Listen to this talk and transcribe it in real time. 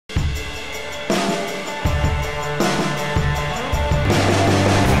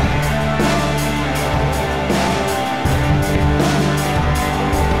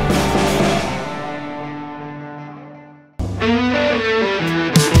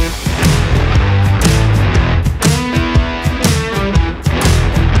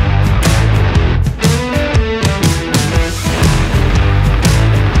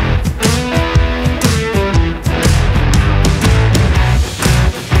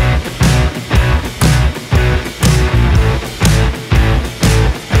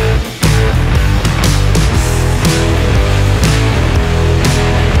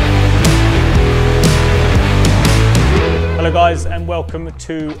welcome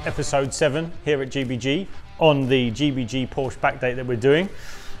to episode 7 here at GBG on the GBG Porsche Backdate that we're doing.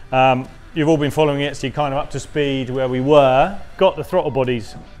 You've all been following it, so you're kind of up to speed where we were. Got the throttle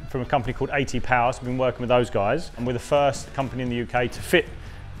bodies from a company called AT Power, so we've been working with those guys. And we're the first company in the UK to fit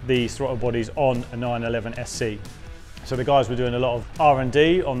these throttle bodies on a 911 SC. So the guys were doing a lot of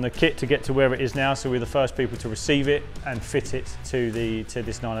R&D on the kit to get to where it is now, so we're the first people to receive it and fit it to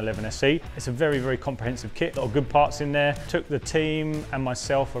this 911 SC. It's a very, very comprehensive kit, a lot of good parts in there. Took the team and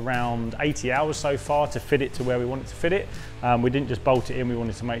myself around 80 hours so far to fit it to where we wanted to fit it. We didn't just bolt it in, we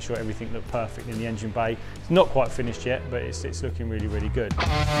wanted to make sure everything looked perfect in the engine bay. It's not quite finished yet, but it's looking really, really good.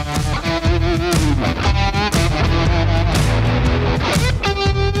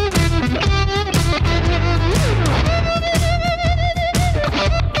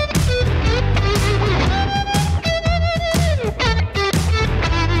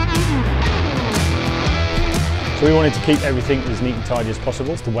 So we wanted to keep everything as neat and tidy as possible.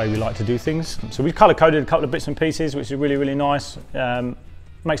 It's the way we like to do things. So we've colour coded a couple of bits and pieces, which is really, really nice.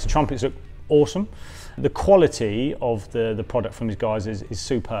 Makes the trumpets look awesome. The quality of the product from these guys is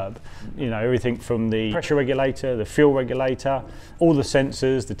superb. You know, everything from the pressure regulator, the fuel regulator, all the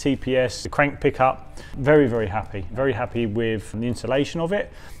sensors, the TPS, the crank pickup. Very, very happy. Very happy with the installation of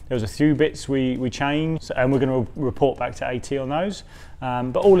it. There was a few bits we changed, and we're going to report back to AT on those.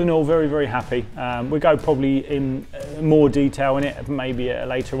 But all in all, very, very happy. We'll go probably in more detail in it, maybe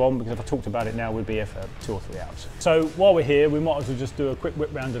later on, because if I talked about it now, we'd be here for 2 or 3 hours. So while we're here, we might as well just do a quick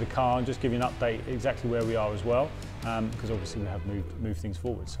whip round of the car and just give you an update exactly where we are as well, because obviously we have moved things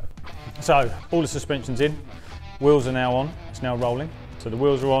forward. So all the suspension's in, wheels are now on, it's now rolling. So the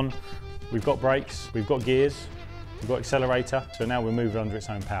wheels are on, we've got brakes, we've got gears, we've got accelerator, so now we're moving under its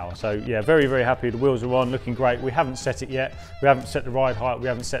own power. So yeah, very, very happy. The wheels are on, looking great. We haven't set it yet. We haven't set the ride height. We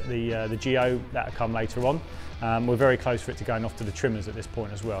haven't set the geo. That'll come later on. We're very close for it to going off to the trimmers at this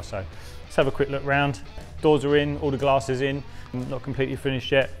point as well. So let's have a quick look round. Doors are in, all the glass is in. Not completely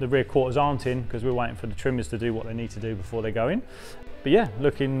finished yet. The rear quarters aren't in because we're waiting for the trimmers to do what they need to do before they go in. But yeah,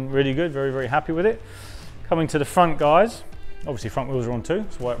 looking really good. Very, very happy with it. Coming to the front, guys. Obviously front wheels are on too,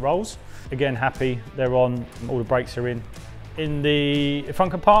 that's why it rolls. Again, happy, they're on, all the brakes are in. In the front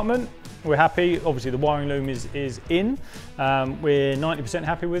compartment, we're happy. Obviously the wiring loom is in. We're 90%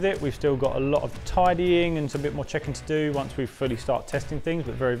 happy with it. We've still got a lot of tidying and some bit more checking to do once we fully start testing things,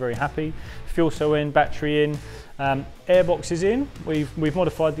 but very, very happy. Fuel cell in, battery in. Airbox is in. We've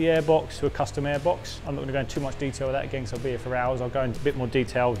modified the airbox to a custom airbox. I'm not going to go into too much detail with that again because I'll be here for hours. I'll go into a bit more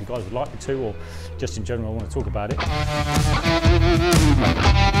detail if you guys would like me to, or just in general I want to talk about it.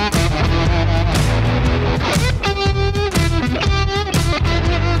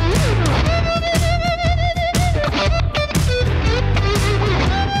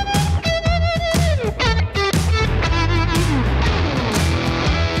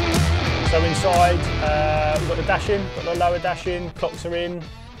 So inside, we've got the dash in, got the lower dash in, clocks are in,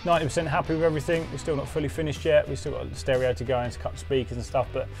 90% happy with everything. We're still not fully finished yet. We've still got the stereo to go and to cut the speakers and stuff,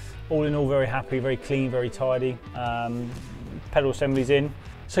 but all in all, very happy, very clean, very tidy. Pedal assembly's in.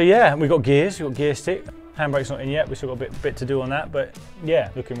 So yeah, we've got gears, we've got gear stick. Handbrake's not in yet, we've still got a bit to do on that, but yeah,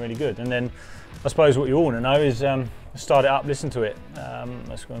 looking really good. And then I suppose what you all want to know is start it up, listen to it.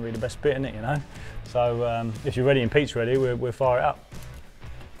 That's going to be the best bit, isn't it, you know? So if you're ready and Pete's ready, we'll fire it up.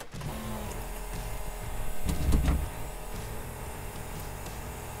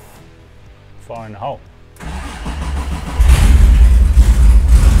 Fire in the hole.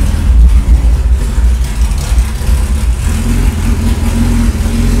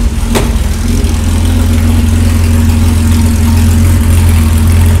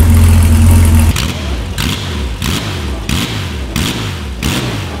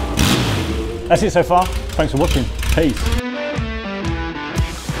 That's it so far. Thanks for watching. Peace.